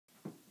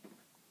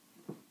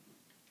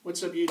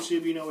What's up,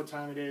 YouTube? You know what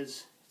time it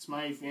is. It's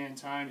Mighty Fan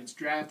time. It's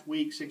draft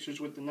week. Sixers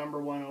with the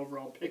 #1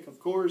 overall pick, of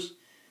course.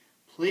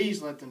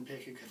 Please let them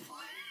pick a good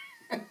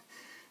player.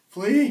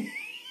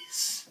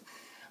 Please.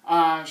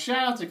 Shout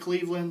out to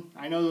Cleveland.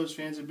 I know those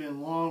fans have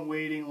been long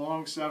waiting,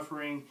 long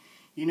suffering.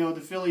 You know,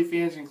 the Philly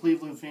fans and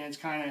Cleveland fans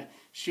kind of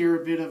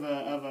share a bit of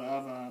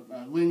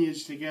a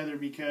lineage together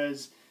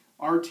because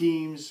our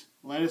teams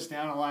let us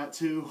down a lot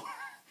too.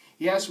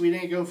 Yes, we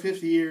didn't go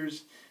 50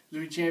 years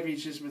between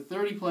championships, but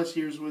 30-plus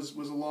years was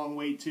a long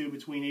wait too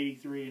between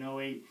 '83 and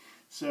 '08.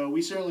 So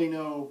we certainly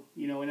know,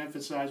 and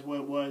emphasize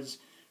what it was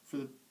for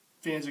the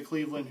fans of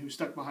Cleveland who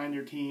stuck behind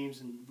their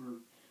teams and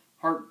were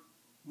heart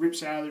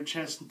rips out of their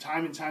chest and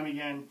time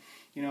again.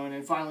 And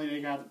then finally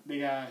they got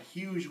a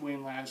huge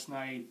win last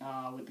night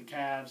with the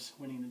Cavs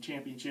winning the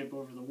championship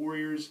over the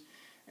Warriors.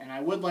 And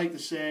I would like to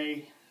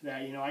say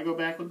that, I go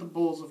back with the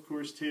Bulls, of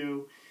course,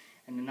 too.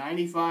 And the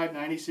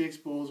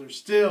 95-96 Bulls are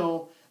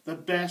still the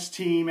best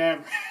team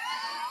ever.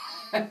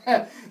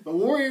 The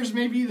Warriors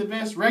may be the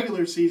best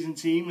regular season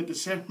team with the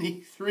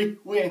 73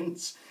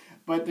 wins,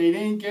 but they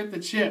didn't get the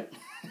chip.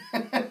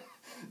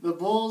 The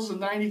Bulls in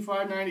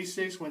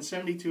 95-96 went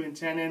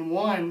 72-10 and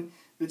won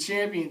the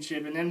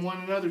championship, and then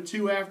won another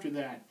 2 after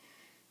that.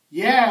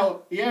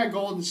 Yeah,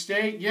 Golden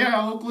State.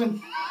 Yeah,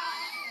 Oakland.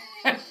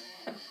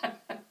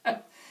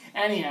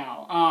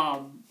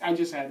 Anyhow, I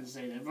just had to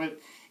say that. But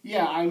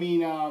yeah,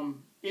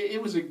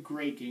 it was a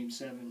great Game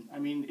 7.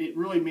 It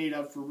really made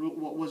up for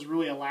what was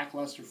really a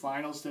lackluster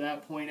finals to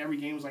that point. Every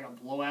game was like a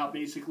blowout,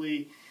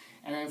 basically.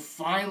 And then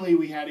finally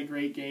we had a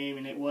great game,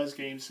 and it was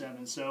Game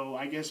 7. So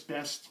I guess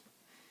best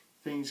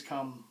things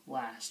come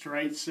last,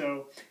 right?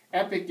 So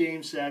epic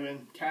Game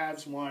 7.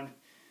 Cavs won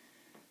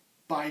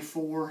by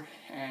 4.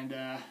 And,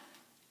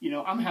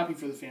 I'm happy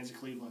for the fans of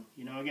Cleveland.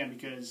 Again,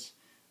 because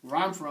where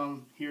I'm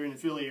from, here in the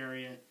Philly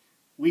area,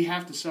 we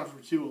have to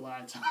suffer too a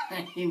lot of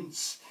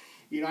times.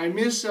 I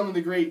miss some of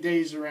the great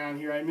days around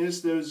here. I miss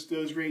those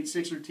great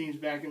Sixer teams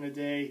back in the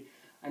day.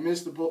 I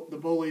miss the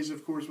Bullies,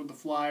 of course, with the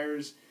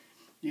Flyers.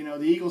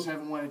 The Eagles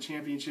haven't won a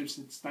championship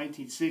since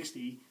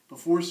 1960,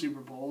 before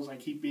Super Bowls. I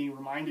keep being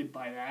reminded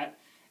by that.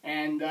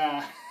 And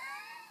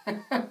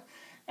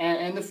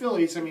and the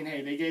Phillies,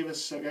 hey, they gave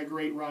us a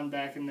great run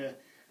back in the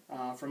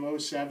from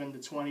 07 to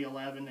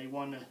 2011. They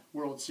won the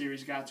World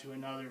Series, got to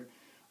another.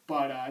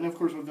 But and of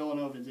course what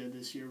Villanova did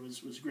this year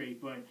was great.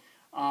 But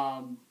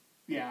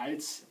we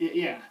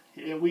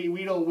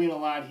don't win a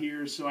lot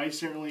here, so I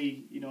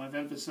certainly I've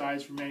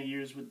emphasized for many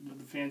years with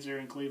the fans there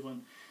in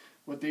Cleveland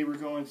what they were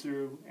going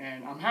through,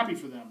 and I'm happy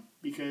for them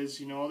because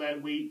all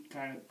that wait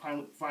kind of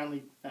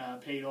finally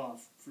paid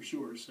off for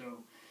sure.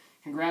 So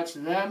congrats to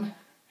them,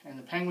 and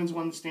the Penguins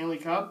won the Stanley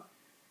Cup.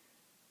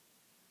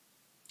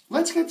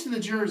 Let's get to the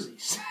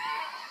jerseys.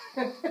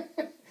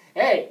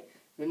 Hey.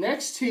 The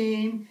next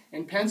team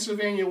in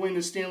Pennsylvania win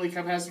the Stanley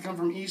Cup has to come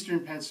from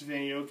Eastern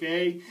Pennsylvania,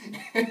 okay?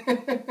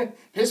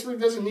 Pittsburgh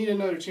doesn't need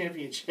another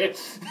championship.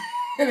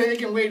 They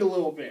can wait a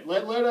little bit.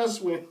 Let us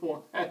win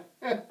one.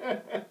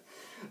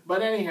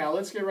 But anyhow,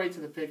 let's get right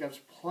to the pickups.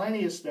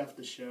 Plenty of stuff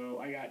to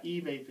show. I got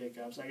eBay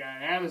pickups. I got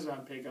an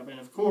Amazon pickup. And,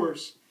 of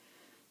course,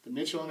 the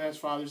Mitchell & Ness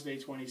Father's Day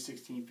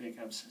 2016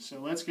 pickups. So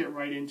let's get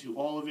right into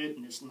all of it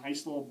in this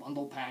nice little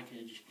bundle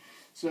package.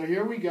 So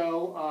here we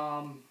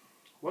go.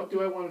 What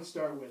do I want to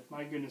start with?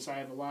 My goodness, I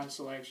have a lot of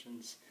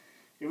selections.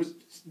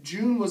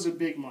 June was a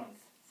big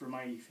month for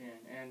Mighty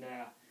Fan, and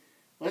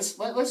let's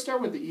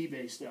start with the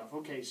eBay stuff.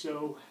 Okay,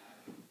 so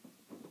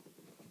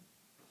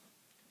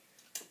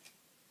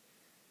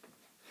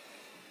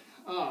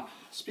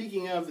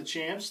speaking of the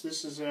champs,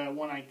 this is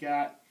one I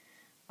got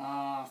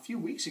a few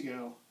weeks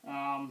ago.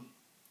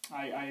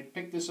 I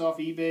picked this off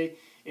eBay.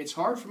 It's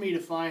hard for me to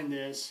find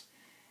this.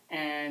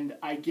 And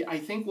I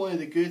think one of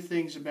the good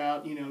things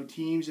about,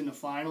 teams in the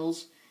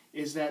finals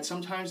is that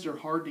sometimes they're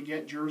hard to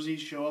get jerseys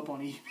show up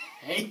on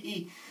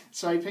eBay.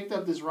 So I picked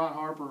up this Ron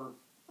Harper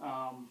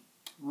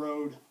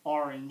Road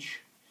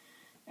Orange.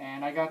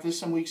 And I got this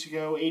some weeks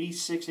ago,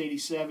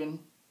 86-87.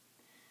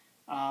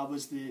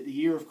 Was the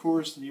year, of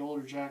course, the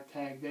older jack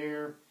tag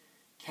there.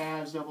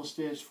 Cavs double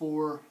stitch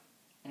 4,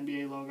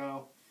 NBA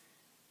logo.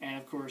 And,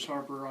 of course,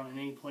 Harper on a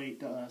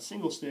nameplate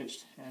single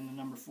stitched and the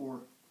number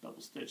 4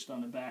 double stitched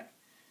on the back.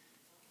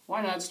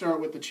 Why not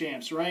start with the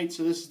champs, right?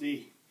 So this is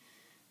the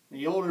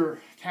older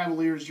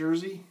Cavaliers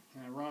jersey.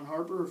 Ron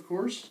Harper, of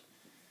course,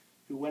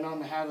 who went on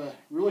to have a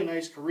really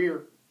nice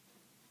career,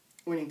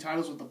 winning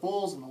titles with the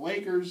Bulls and the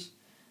Lakers.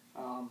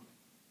 So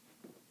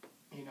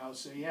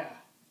yeah.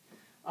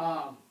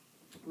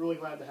 Really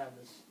glad to have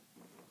this.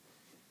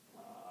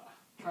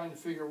 Trying to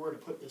figure where to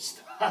put this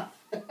stuff.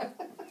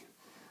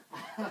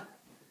 All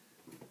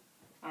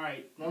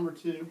right, number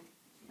 2.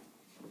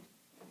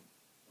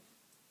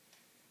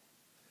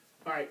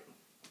 All right,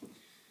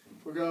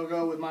 we're going to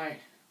go with my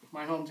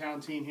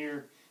hometown team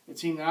here, the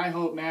team that I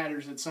hope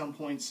matters at some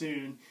point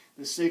soon,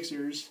 the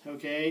Sixers,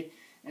 okay?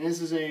 And this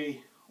is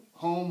a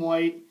home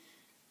white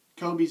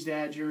Kobe's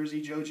dad jersey,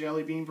 Joe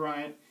Jellybean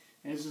Bryant.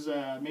 And this is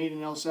made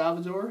in El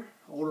Salvador,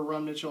 older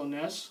run Mitchell &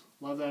 Ness.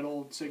 Love that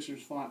old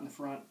Sixers font in the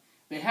front.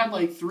 they had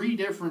like 3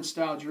 different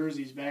style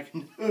jerseys back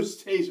in those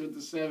days with the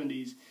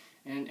 70s,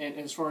 and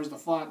as far as the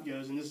font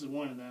goes, and this is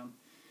one of them.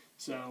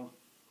 So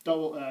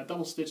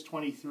double stitch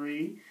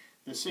 23.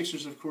 The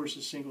Sixers, of course,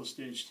 is single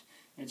stitched,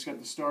 and it's got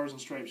the stars and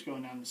stripes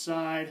going down the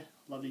side.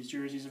 Love these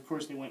jerseys. Of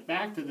course, they went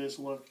back to this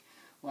look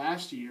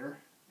last year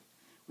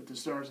with the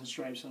stars and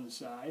stripes on the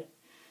side.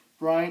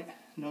 Bryant,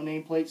 no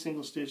nameplate,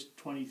 single stitched,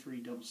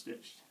 23 double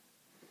stitched.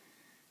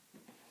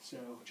 So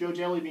Joe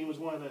Jellybean was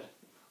one of the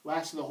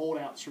last of the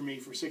holdouts for me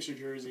for Sixer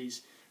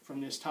jerseys from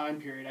this time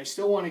period. I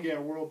still want to get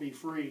a World Be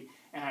Free,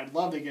 and I'd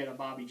love to get a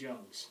Bobby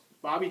Jones.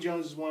 Bobby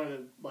Jones is one of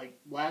the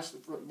last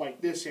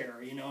this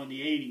era, in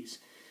the 80s.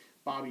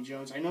 Bobby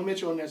Jones. I know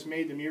Mitchell and Ness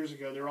made them years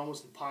ago. They're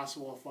almost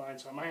impossible to find,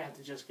 so I might have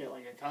to just get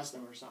like a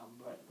custom or something.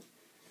 But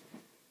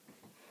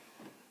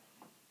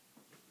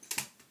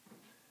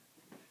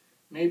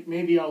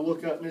maybe I'll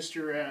look up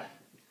Mr.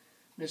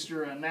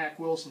 Mac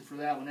Wilson for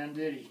that one. M.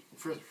 Diddy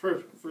for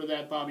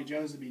that Bobby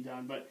Jones to be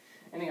done. But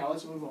anyhow,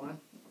 let's move on.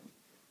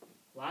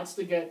 Lots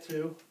to get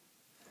to.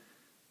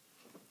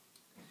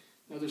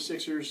 Another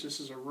Sixers. This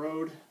is a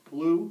Road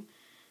Blue.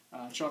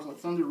 Chocolate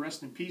Thunder,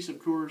 rest in peace, of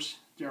course.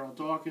 Daryl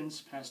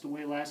Dawkins passed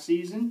away last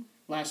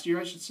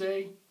year, I should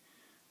say.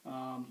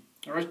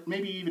 Or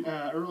maybe even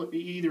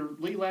either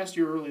late last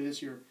year or early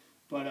this year.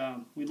 But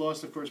we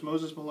lost, of course,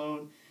 Moses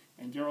Malone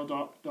and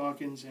Daryl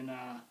Dawkins and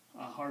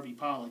Harvey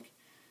Pollack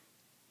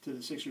to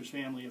the Sixers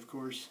family, of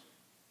course.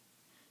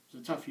 It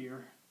was a tough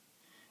year.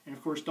 And,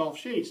 of course, Dolph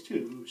Schayes,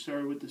 too, who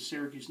started with the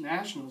Syracuse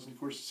Nationals. And, of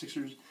course, the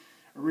Sixers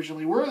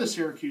originally were the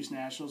Syracuse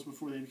Nationals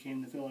before they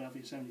became the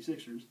Philadelphia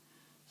 76ers.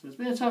 So it's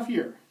been a tough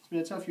year. It's been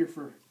a tough year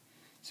for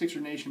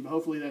Sixer Nation, but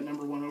hopefully that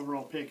 #1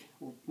 overall pick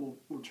will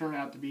turn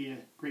out to be a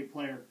great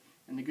player,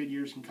 and the good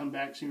years can come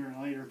back sooner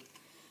than later.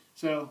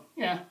 So,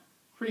 yeah,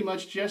 pretty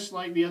much just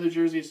like the other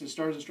jerseys, the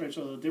stars and stripes,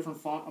 so a different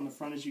font on the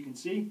front, as you can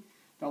see.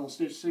 Double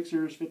stitch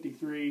Sixers,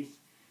 53,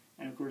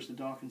 and of course the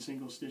Dawkins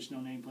single stitch, no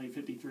nameplate,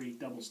 53,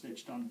 double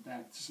stitched on the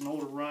back. This is an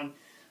older run.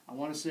 I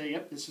want to say,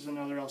 yep, this is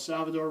another El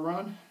Salvador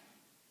run.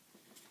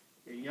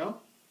 There you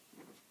go.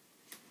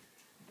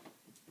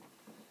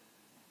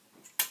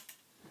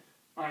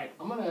 Alright,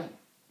 I'm gonna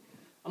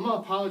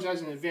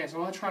apologize in advance. I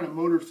want to try to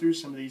motor through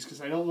some of these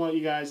because I don't want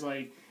you guys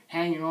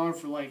hanging on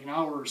for an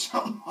hour or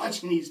something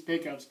watching these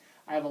pickups.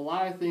 I have a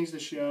lot of things to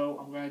show.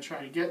 I'm going to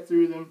try to get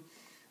through them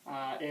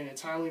in a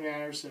timely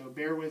manner, so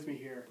bear with me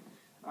here.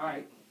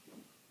 Alright.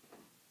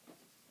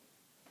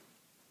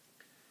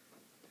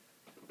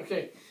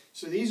 Okay,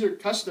 so these are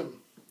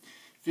custom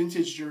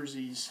vintage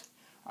jerseys.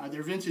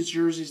 They're vintage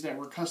jerseys that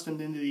were customed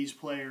into these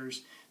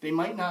players. They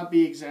might not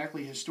be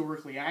exactly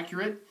historically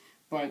accurate,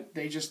 but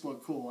they just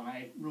look cool, and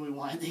I really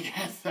wanted to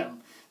get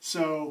them.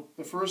 So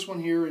the first one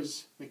here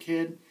is the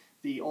kid,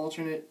 the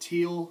alternate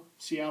teal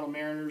Seattle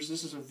Mariners.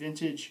 This is a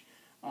vintage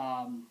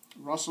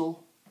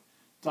Russell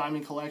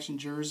Diamond Collection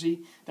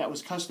jersey that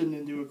was customed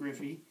into a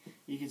Griffey.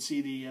 You can see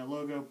the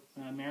logo,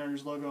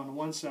 Mariners logo on the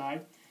one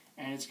side,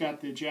 and it's got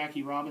the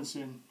Jackie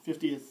Robinson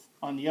 50th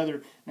on the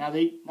other. Now,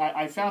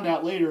 I found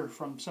out later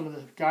from some of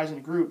the guys in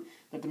the group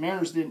that the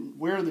Mariners didn't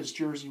wear this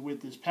jersey with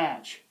this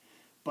patch.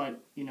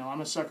 But,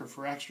 I'm a sucker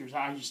for extras.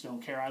 I just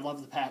don't care. I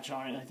love the patch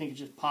on it. I think it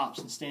just pops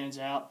and stands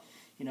out.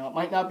 It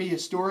might not be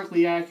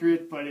historically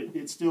accurate, but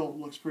it still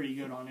looks pretty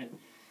good on it.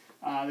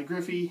 The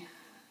Griffey,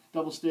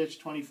 double stitch,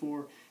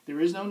 24. There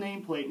is no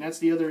nameplate, and that's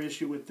the other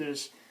issue with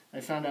this. I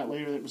found out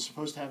later that it was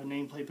supposed to have a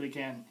nameplate, but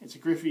again, it's a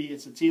Griffey.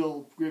 It's a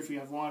teal Griffey.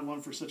 I've wanted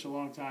one for such a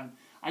long time.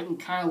 I can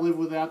kind of live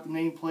without the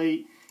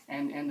nameplate,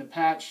 and the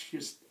patch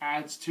just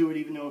adds to it,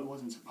 even though it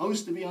wasn't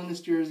supposed to be on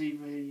this jersey.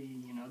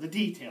 The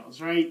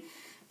details, right?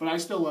 But I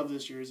still love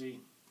this jersey.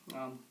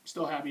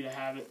 Still happy to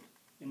have it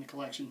in the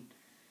collection.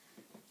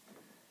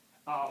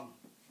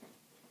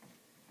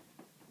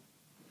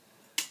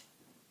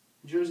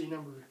 Jersey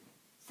number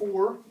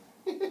 4.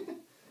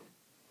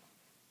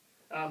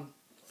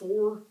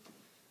 4.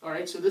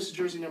 Alright, so this is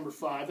jersey number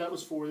 5. That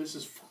was 4. This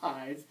is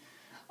 5.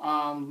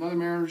 Another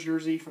Mariners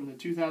jersey from the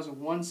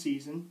 2001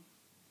 season.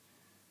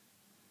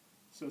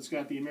 So it's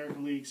got the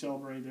American League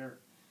celebrate their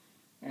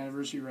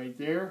anniversary right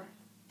there.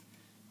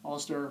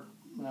 All-Star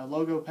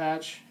logo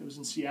patch. It was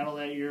in Seattle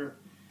that year.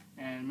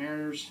 And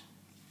Mariners,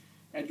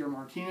 Edgar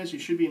Martinez, he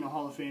should be in the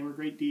Hall of Famer.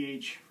 Great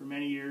DH for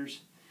many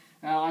years.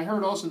 Now, I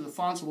heard also the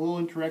font's a little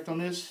incorrect on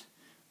this.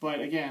 But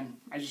again,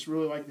 I just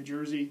really like the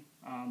jersey.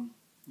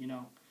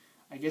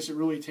 I guess it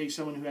really takes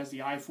someone who has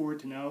the eye for it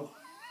to know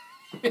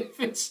if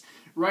it's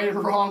right or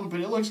wrong. But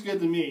it looks good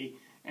to me.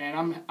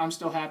 And I'm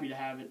still happy to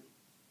have it.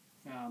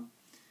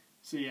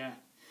 So yeah.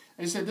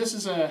 Like I said, this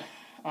is a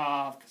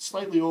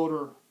slightly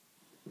older,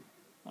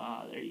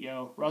 there you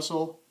go,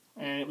 Russell,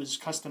 and it was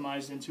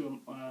customized into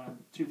a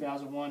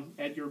 2001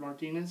 Edgar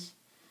Martinez,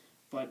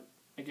 but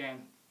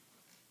again,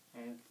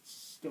 it's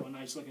still a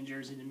nice looking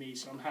jersey to me,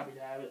 so I'm happy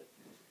to have it.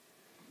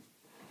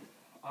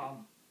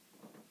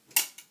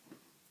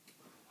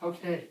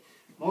 Okay,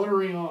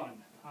 motoring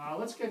on.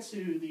 Let's get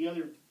to the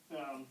other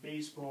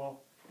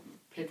baseball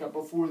pickup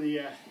before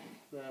the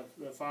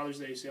Father's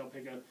Day sale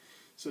pickup.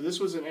 So this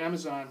was an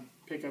Amazon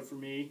pickup for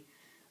me.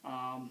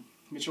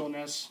 Mitchell &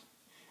 Ness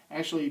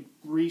actually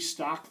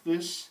restocked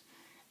this,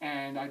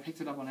 and I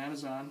picked it up on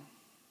Amazon.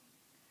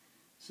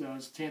 So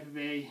it's Tampa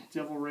Bay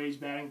Devil Rays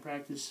batting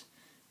practice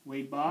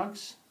Wade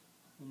Boggs.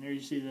 And there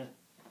you see the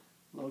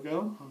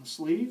logo on the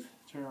sleeve.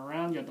 Turn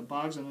around, you got the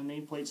Boggs on the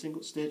nameplate,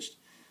 single stitched,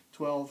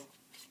 12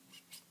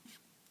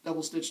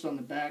 double stitched on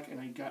the back,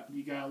 and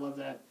you gotta love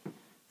that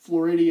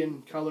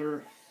Floridian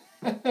color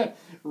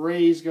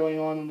rays going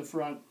on in the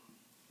front.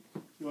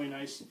 Really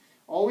nice.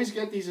 Always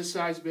get these a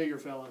size bigger,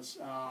 fellas.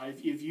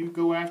 If you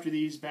go after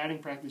these batting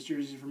practice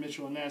jerseys for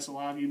Mitchell & Ness, a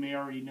lot of you may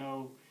already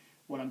know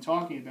what I'm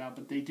talking about,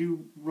 but they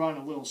do run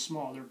a little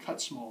small. They're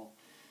cut small.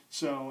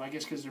 So I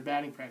guess because they're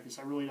batting practice,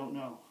 I really don't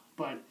know.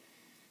 But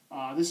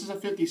this is a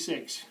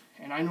 56,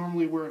 and I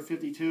normally wear a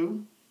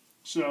 52,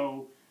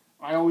 so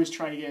I always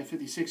try to get a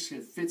 56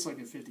 because it fits like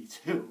a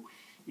 52,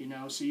 you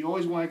know. So you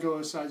always want to go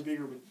a size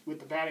bigger with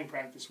the batting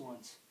practice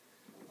ones.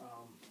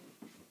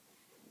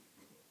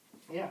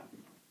 Yeah.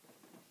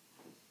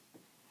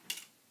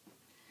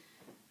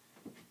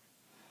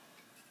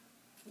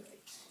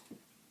 Right.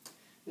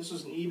 This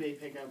was an eBay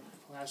pickup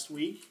last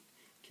week.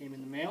 Came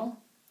in the mail.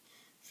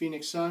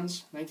 Phoenix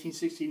Suns,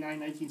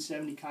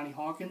 1969-1970, Connie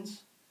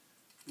Hawkins.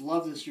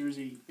 Love this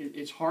jersey.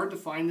 It's hard to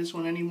find this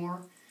one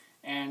anymore,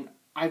 and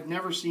I've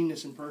never seen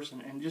this in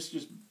person, and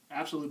just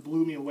absolutely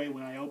blew me away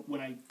when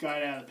I got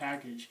it out of the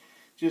package.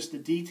 Just the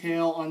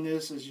detail on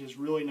this is just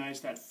really nice.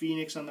 That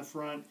Phoenix on the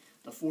front,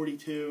 the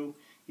 42.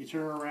 You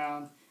turn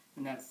around,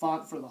 and that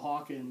font for the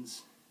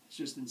Hawkins is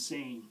just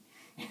insane.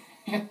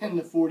 And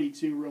the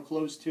 42 real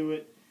close to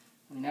it.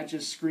 I mean, that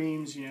just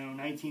screams, you know,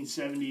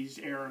 1970s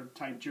era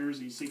type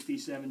jersey,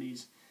 60s,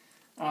 70s.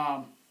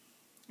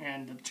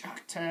 And the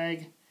jock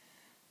tag,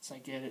 as I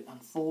get it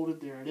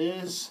unfolded, there it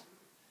is.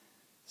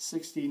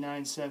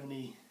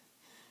 69-70.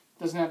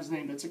 Doesn't have his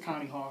name, but it's a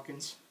Connie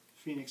Hawkins.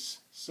 Phoenix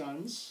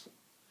Suns.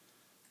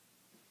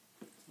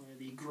 One of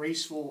the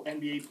graceful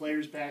NBA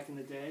players back in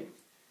the day.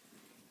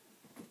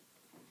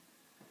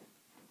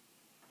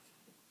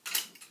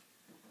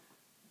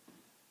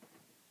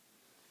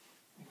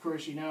 Of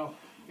course, you know,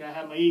 gotta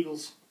have my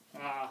Eagles.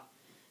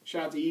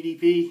 Shout out to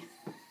EDP,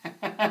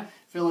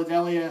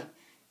 Philadelphia,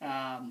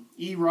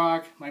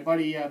 E-Rock, my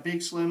buddy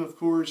Big Slim, of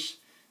course.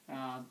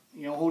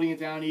 You know, holding it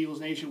down, Eagles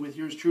Nation, with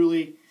yours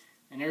truly.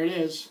 And there it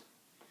is.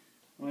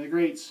 One of the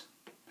greats.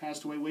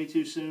 Passed away way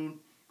too soon.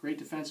 Great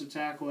defensive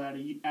tackle out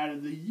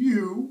of the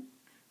U,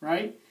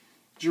 right?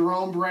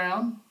 Jerome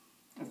Brown.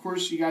 Of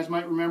course, you guys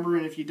might remember,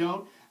 and if you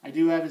don't, I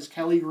do have his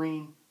Kelly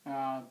Green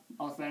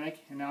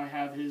authentic, and now I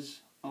have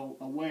his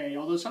away,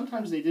 although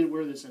sometimes they did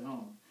wear this at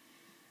home,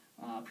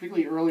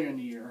 particularly earlier in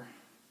the year,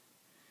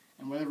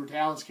 and whenever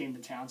Dallas came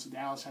to town, so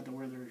Dallas had to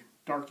wear their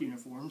dark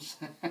uniforms.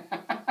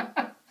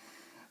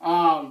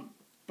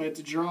 But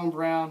to Jerome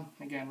Brown,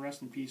 again,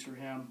 rest in peace for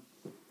him.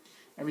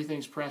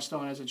 Everything's pressed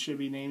on as it should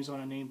be, names on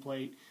a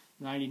nameplate,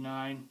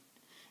 99.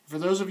 For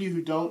those of you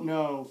who don't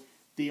know,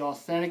 the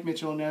authentic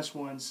Mitchell & Ness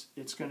ones,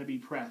 it's going to be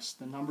pressed.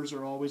 The numbers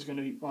are always going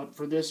to be,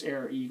 for this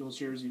era Eagles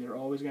jersey, they're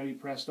always going to be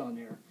pressed on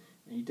there.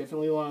 And you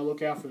definitely want to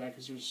look out for that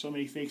because there's so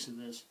many fakes of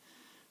this.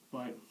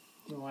 But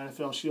the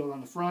NFL shield on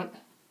the front,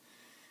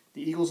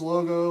 the Eagles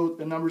logo,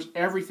 the numbers,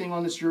 everything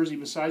on this jersey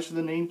besides for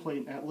the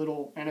nameplate, that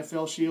little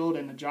NFL shield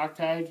and the jock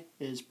tag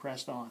is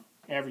pressed on.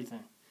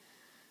 Everything.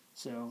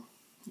 So,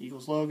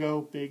 Eagles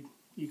logo, big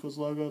Eagles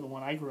logo, the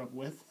one I grew up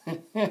with.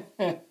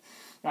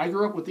 I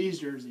grew up with these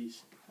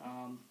jerseys.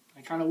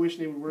 I kind of wish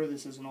they would wear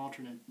this as an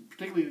alternate,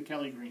 particularly the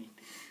Kelly Green.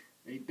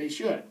 They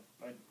should,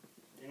 but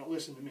they don't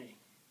listen to me.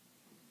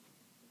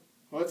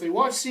 Well, if they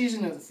watch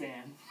Season of the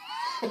Fan,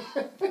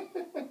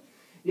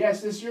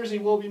 yes, this jersey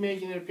will be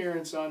making an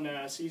appearance on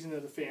Season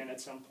of the Fan at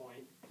some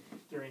point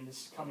during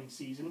this coming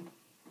season.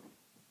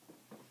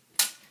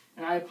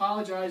 And I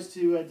apologize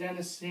to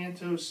Dennis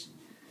Santos.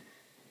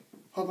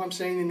 Hope I'm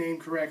saying the name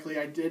correctly.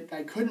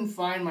 I couldn't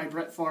find my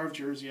Brett Favre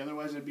jersey,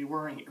 otherwise I'd be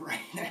wearing it right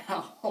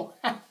now.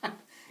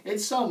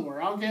 It's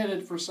somewhere. I'll get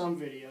it for some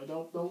video.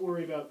 Don't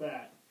worry about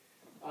that.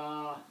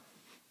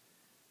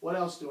 What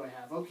else do I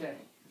have? Okay.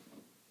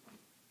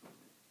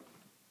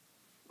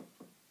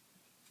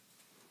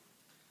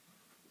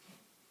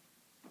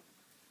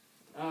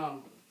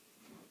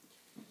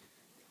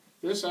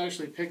 This I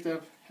actually picked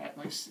up at,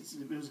 like,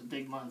 it was a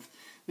big month.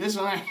 This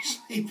one I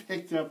actually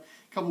picked up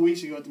a couple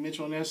weeks ago at the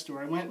Mitchell & Ness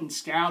store. I went and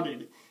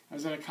scouted. I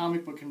was at a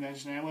comic book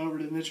convention, and I went over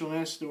to the Mitchell &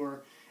 Ness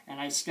store, and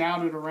I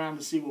scouted around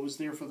to see what was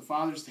there for the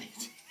Father's Day.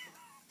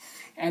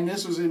 And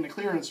this was in the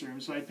clearance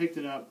room, so I picked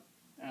it up.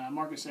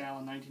 Marcus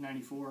Allen,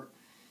 1994.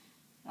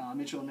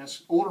 Mitchell &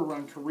 Ness older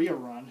run, Korea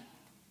run.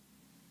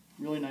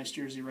 Really nice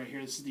jersey right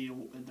here. This is the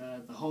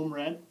home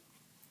red.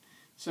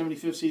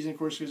 75th season, of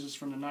course, because it's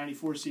from the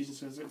 94 season,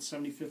 so it's got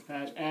the 75th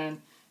patch, and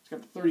it's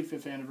got the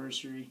 35th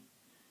anniversary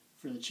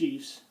for the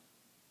Chiefs.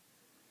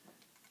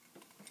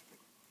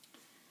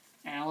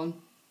 Allen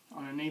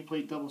on a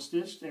nameplate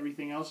double-stitched.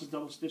 Everything else is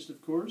double-stitched, of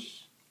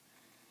course.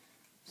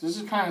 So this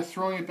is kind of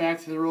throwing it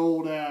back to their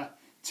old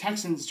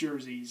Texans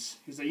jerseys,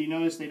 because you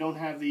notice they don't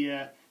have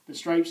the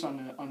stripes on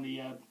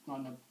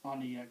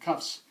the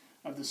cuffs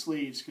of the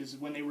sleeves, because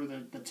when they were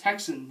the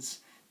Texans,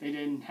 they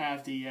didn't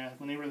have the,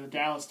 when they were the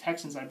Dallas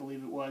Texans, I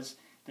believe it was,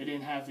 they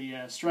didn't have the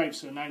stripes,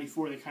 so in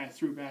 '94 they kind of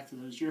threw back to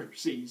those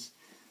jerseys.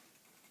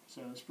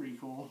 So it's pretty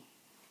cool.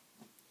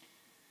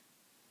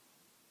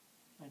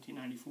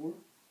 1994.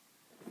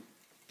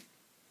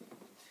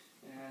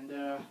 And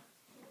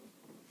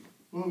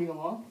moving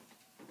along.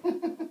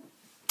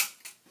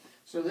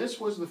 So this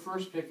was the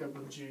first pickup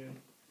of June.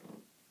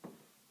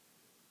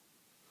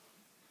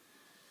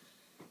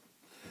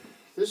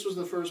 This was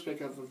the first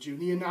pickup of June,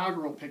 the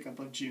inaugural pickup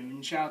of June.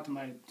 And shout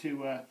out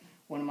to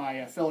one of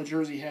my fellow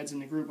Jersey heads in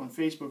the group on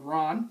Facebook,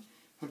 Ron,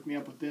 hooked me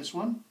up with this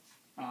one.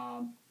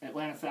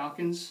 Atlanta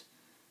Falcons,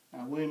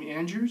 William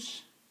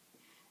Andrews.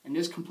 And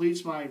this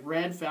completes my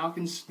red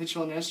Falcons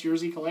Mitchell & Ness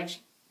jersey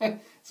collection.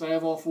 So I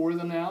have all 4 of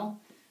them now,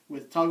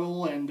 with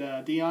Tuggle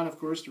and Dion, of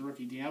course, the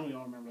rookie Dion. We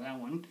all remember that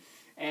one.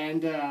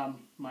 And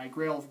my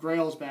Grail of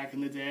Grails back in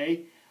the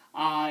day.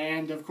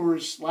 And, of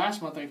course,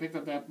 last month I picked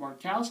up that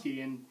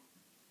Markowski, and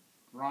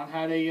Ron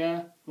had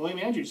a William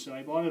Andrews, so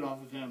I bought it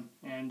off of him.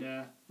 And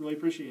really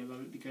appreciative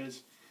of it,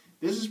 because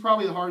this is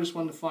probably the hardest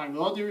one to find.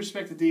 With all due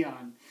respect to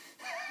Dion,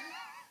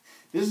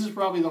 this is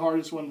probably the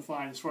hardest one to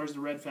find as far as the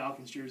red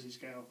Falcons jerseys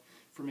go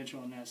for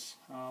Mitchell & Ness.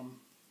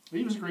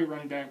 He was a great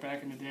running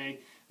back in the day.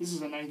 This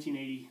is a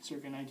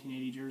circa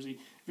 1980 jersey.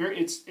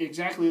 It's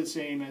exactly the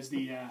same as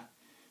the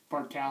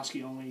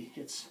Bartkowski, only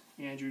it's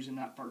Andrews and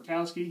not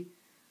Bartkowski.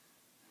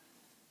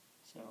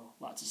 So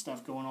lots of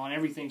stuff going on.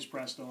 Everything's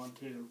pressed on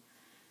too,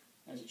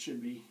 as it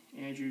should be.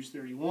 Andrews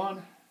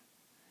 31.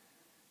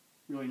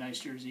 Really nice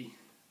jersey.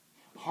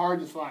 Hard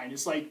to find.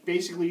 It's like,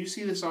 basically, you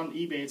see this on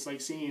eBay, it's like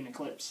seeing an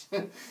eclipse.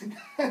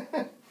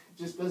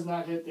 Just does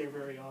not hit there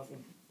very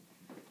often.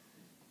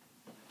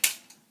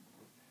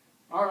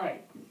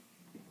 Alright.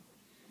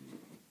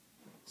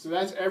 So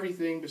that's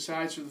everything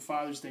besides for the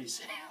Father's Day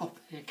sale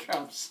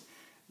pickups.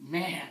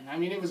 Man, I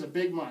mean, it was a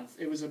big month.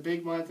 It was a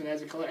big month, and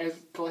as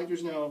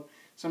collectors know,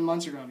 some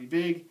months are going to be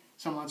big,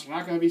 some months are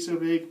not going to be so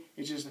big.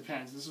 It just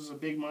depends. This was a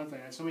big month. I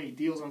had so many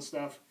deals on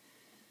stuff.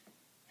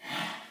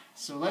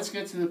 So let's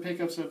get to the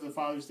pickups of the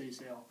Father's Day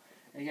sale.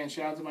 And again,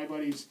 shout out to my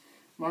buddies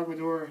Mark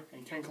Medora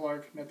and Ken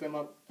Clark. Met them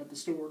up at the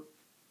store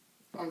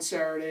on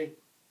Saturday.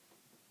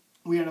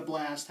 We had a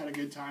blast, had a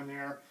good time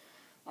there.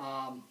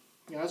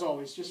 You know, as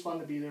always, just fun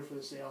to be there for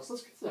the sales.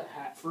 Let's get to the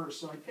hat first.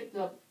 So I picked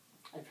up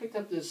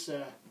this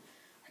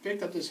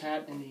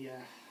hat in the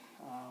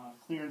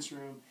clearance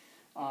room.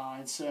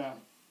 It's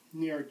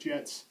New York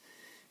Jets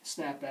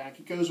snapback.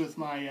 It goes with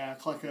my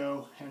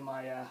Klecko and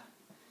my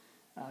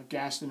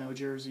Gastineau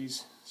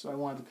jerseys. So I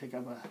wanted to pick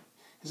up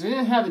because I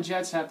didn't have a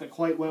Jets hat that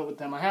quite went with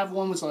them. I have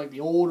one with like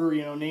the older,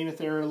 you know,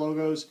 Namath era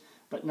logos,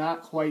 but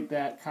not quite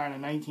that kind of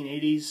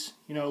 1980s,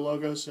 you know,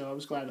 logo. So I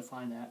was glad to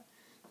find that.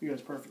 He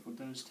goes perfect with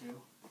those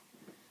two.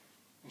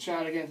 And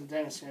shout out again to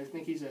Dennis. I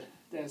think he's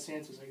Dennis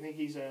Santos. I think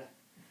he's a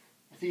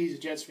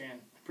Jets fan. I'm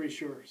pretty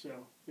sure. So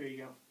there you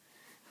go.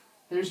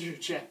 There's your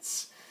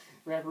Jets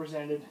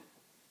represented.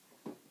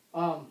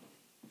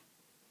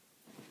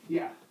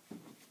 Yeah.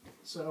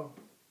 So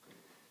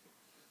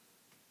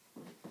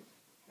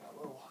got a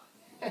little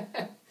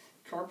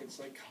carpets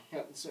like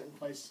coming out in certain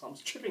places. I'm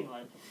tripping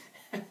on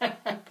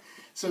it.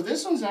 So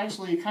this one's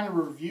actually kind of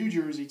a review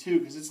jersey too,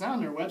 because it's not on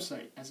their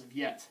website as of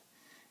yet.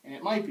 And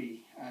it might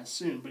be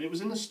soon, but it was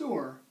in the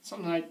store,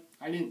 something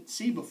I didn't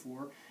see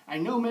before. I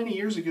know many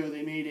years ago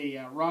they made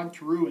a Rod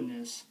Carew in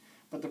this,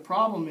 but the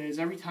problem is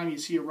every time you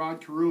see a Rod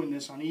Carew in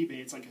this on eBay,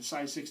 it's like a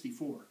size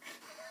 64.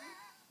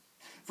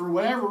 For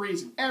whatever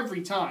reason,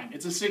 every time,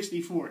 it's a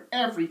 64,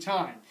 every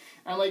time.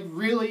 I'm like,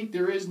 really?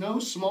 There is no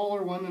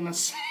smaller one than a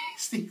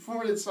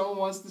 64 that someone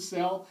wants to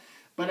sell?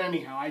 But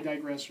anyhow, I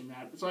digress from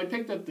that. So I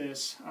picked up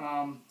this.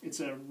 It's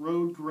a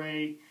Road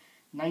Gray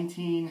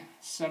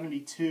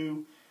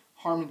 1972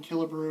 Harmon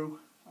Killebrew,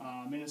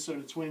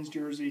 Minnesota Twins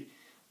jersey.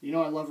 You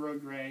know I love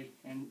Road Gray,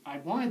 and I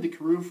wanted the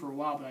Carew for a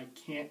while, but I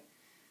can't.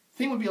 The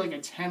thing would be like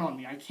a 10 on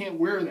me. I can't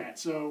wear that,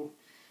 so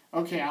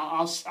okay,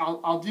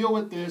 I'll deal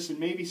with this, and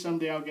maybe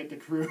someday I'll get the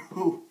Carew.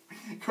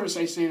 Of course,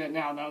 I say that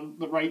now.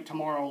 Right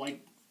tomorrow,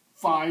 like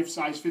 5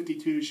 size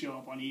 52s show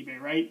up on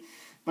eBay, right?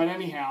 But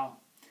anyhow,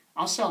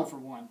 I'll sell for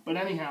one. But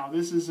anyhow,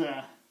 this is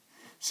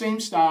same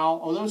style,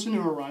 although it's a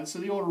newer run, so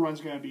the older run's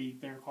going to be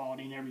better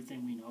quality and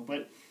everything we know.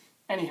 But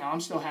anyhow,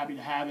 I'm still happy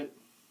to have it.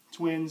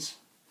 Twins,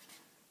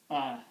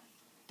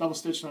 double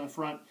stitched on the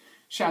front.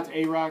 Shout out to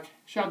A-Rock.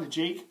 Shout out to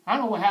Jake. I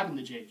don't know what happened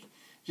to Jake.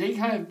 Jake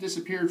kind of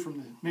disappeared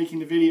from making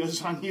the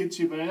videos on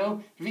YouTube, but I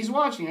know if he's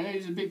watching, I know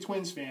he's a big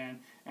Twins fan,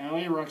 and I know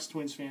A-Rock's a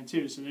Twins fan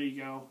too. So there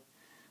you go.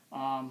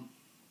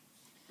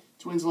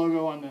 Twins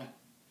logo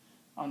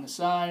on the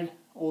side,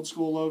 old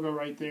school logo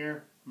right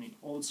there. I mean,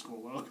 old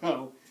school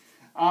logo.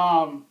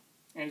 And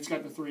it's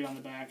got the 3 on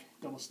the back,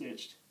 double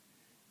stitched.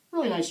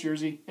 Really nice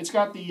jersey. It's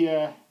got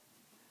the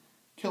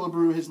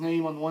Killebrew, his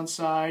name on one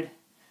side,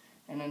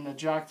 and then the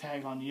jock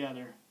tag on the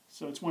other.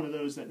 So it's one of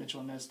those that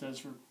Mitchell & Ness does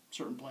for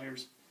certain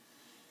players.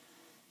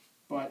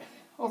 But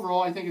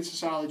overall, I think it's a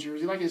solid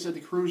jersey. Like I said, the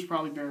Carew's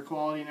probably better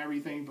quality and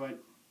everything, but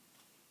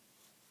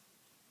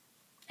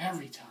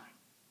every time,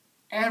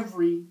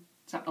 Every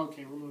time.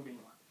 Okay, we're moving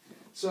on.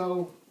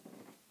 So,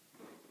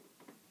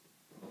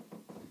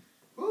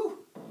 whew,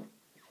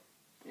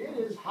 it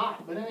is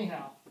hot. But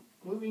anyhow,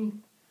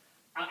 moving.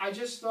 I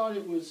just thought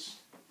it was.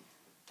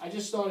 I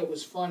just thought it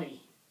was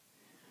funny.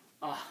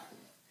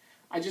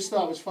 I just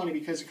thought it was funny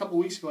because a couple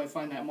weeks ago I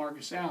find that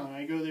Marcus Allen and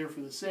I go there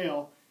for the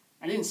sale.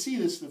 I didn't see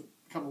this a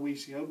couple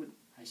weeks ago, but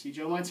I see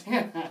Joe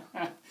Montana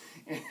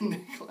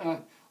and,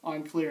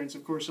 on clearance.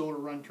 Of course, older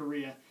run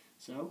Korea.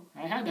 So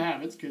I had to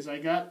have it because I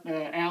got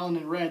Allen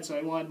in red, so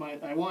I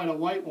wanted a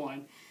white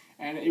one,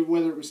 and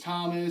whether it was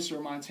Thomas or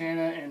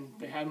Montana, and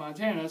they had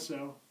Montana,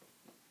 so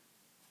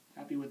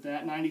happy with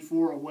that.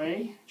 94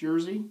 away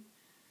jersey,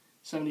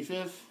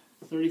 75th,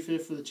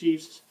 35th for the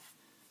Chiefs,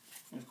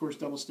 and of course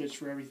double stitch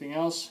for everything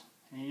else.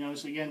 And you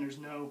notice again, there's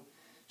no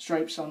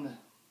stripes on the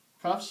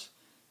cuffs.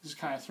 This is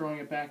kind of throwing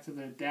it back to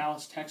the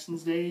Dallas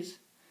Texans days.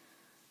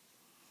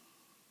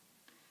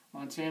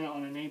 Montana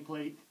on a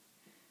nameplate.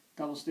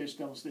 Double stitch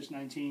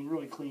 19.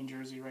 Really clean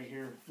jersey right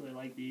here. Really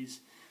like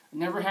these. I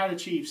never had a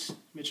Chiefs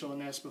Mitchell &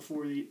 Ness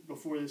before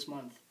this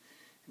month.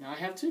 Now I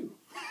have two.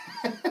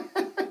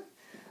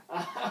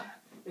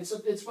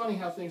 It's funny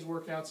how things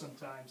work out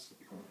sometimes.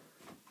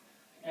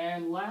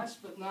 And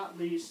last but not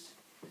least,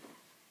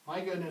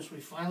 my goodness, we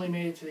finally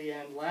made it to the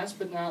end. Last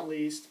but not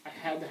least, I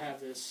had to have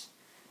this.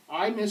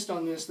 I missed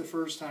on this the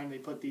first time they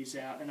put these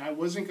out, and I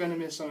wasn't going to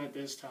miss on it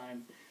this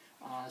time.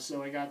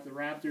 So I got the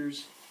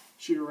Raptors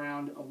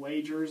shoot-around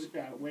away jersey,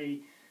 away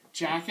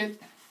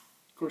jacket,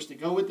 of course, to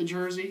go with the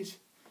jerseys.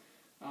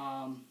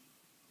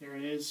 There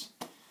it is.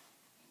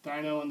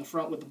 Dino in the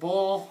front with the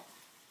ball.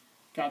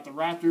 Got the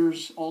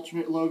Raptors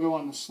alternate logo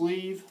on the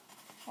sleeve.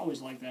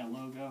 Always like that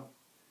logo.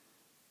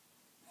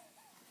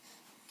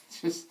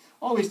 Just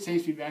always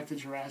takes me back to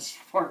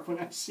Jurassic Park when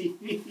I see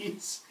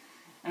these.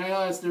 And I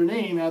know that's their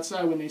name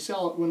outside when they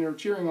sell it, when they're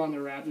cheering on the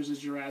Raptors, is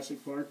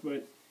Jurassic Park,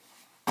 but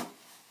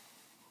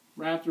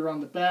Raptor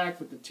on the back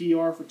with the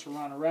TR for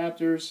Toronto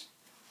Raptors.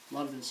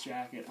 Love this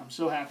jacket. I'm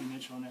so happy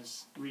Mitchell &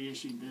 Ness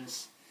reissued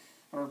this,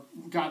 or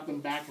got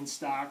them back in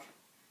stock.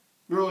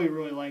 Really,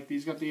 really like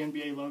these. Got the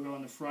NBA logo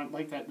on the front.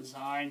 Like that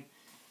design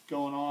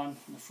going on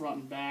in the front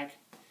and back.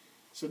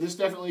 So this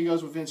definitely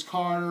goes with Vince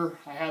Carter.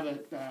 I have a...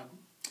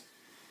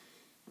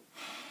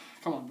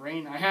 come on,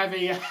 brain. I have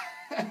a...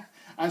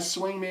 a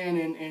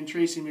Swingman and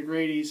Tracy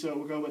McGrady, so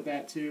we'll go with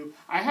that too.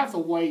 I have the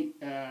white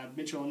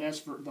Mitchell & Ness,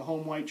 for the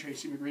home white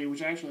Tracy McGrady,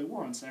 which I actually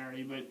wore on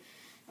Saturday, but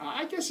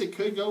I guess it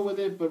could go with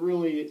it, but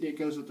really it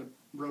goes with the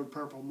road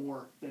purple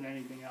more than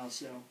anything else,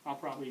 so I'll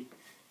probably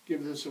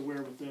give this a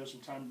wear with those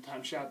from time to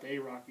time. Shout to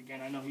A-Rock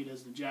again. I know he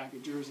does the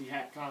jacket, jersey,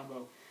 hat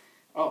combo.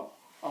 Oh,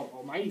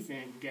 Mighty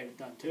Fan can get it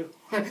done too.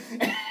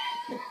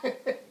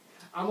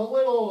 I'm a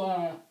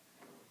little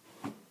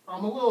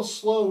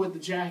slow with the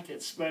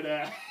jackets,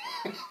 but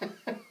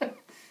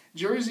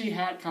jersey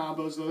hat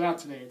combos, though not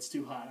today, it's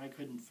too hot. I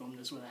couldn't film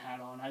this with a hat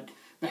on.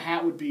 The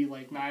hat would be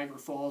like Niagara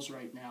Falls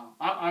right now.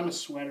 I'm a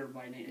sweater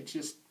by name. It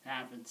just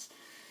happens.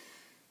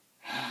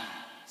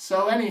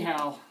 So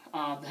anyhow,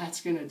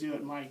 that's going to do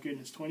it. My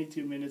goodness,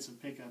 22 minutes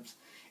of pickups.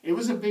 It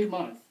was a big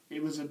month.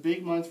 It was a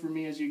big month for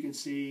me, as you can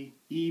see.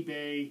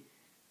 eBay,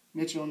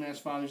 Mitchell & Ness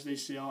Father's Day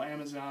sale,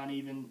 Amazon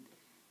even.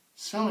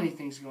 So many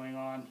things going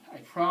on. I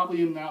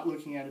probably am not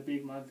looking at a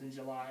big month in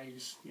July,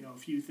 just, a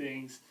few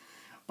things.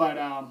 But,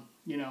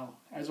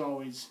 as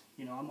always,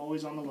 I'm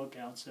always on the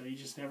lookout, so you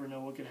just never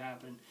know what could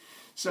happen.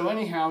 So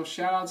anyhow,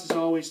 shout-outs as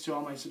always to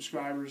all my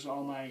subscribers,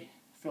 all my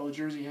fellow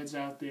Jersey heads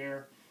out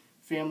there,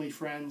 family,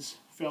 friends,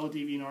 fellow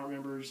DeviantArt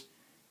members,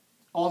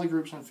 all the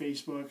groups on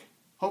Facebook.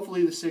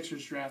 Hopefully the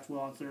Sixers draft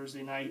well on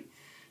Thursday night.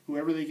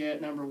 Whoever they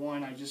get number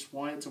one, I just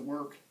want it to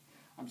work.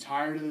 I'm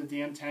tired of the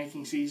damn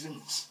tanking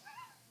seasons.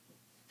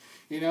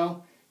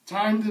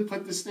 Time to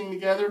put this thing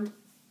together.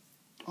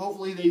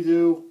 Hopefully they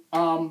do.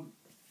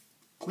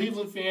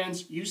 Cleveland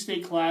fans, you stay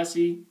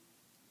classy.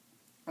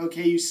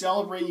 Okay, you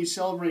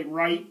celebrate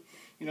right.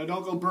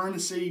 Don't go burn the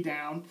city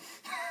down.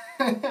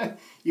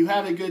 You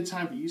have a good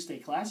time, but you stay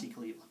classy,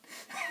 Cleveland.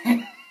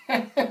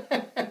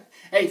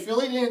 Hey,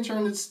 Philly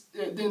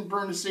didn't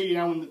burn the city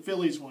down when the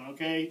Phillies won,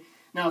 okay?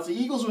 Now, if the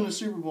Eagles win the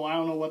Super Bowl, I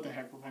don't know what the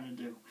heck we're going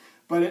to do.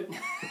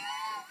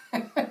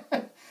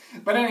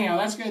 But anyhow,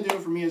 that's going to do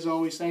it for me as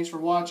always. Thanks for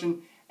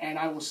watching, and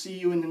I will see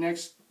you in the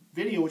next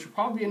video, which will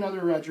probably be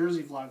another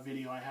Jersey vlog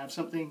video. I have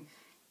something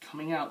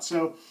coming out,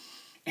 so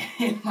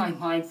in my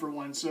mind for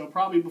one. So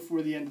probably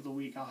before the end of the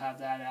week, I'll have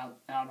that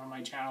out on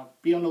my channel.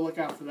 Be on the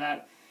lookout for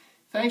that.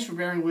 Thanks for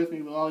bearing with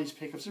me with all these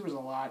pickups. There was a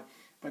lot,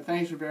 but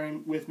thanks for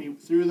bearing with me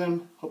through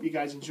them. Hope you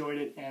guys enjoyed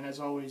it, and as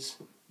always,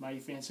 Mighty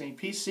Fan saying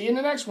peace. See you in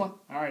the next one.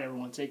 All right,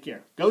 everyone, take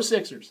care. Go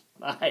Sixers.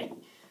 Bye.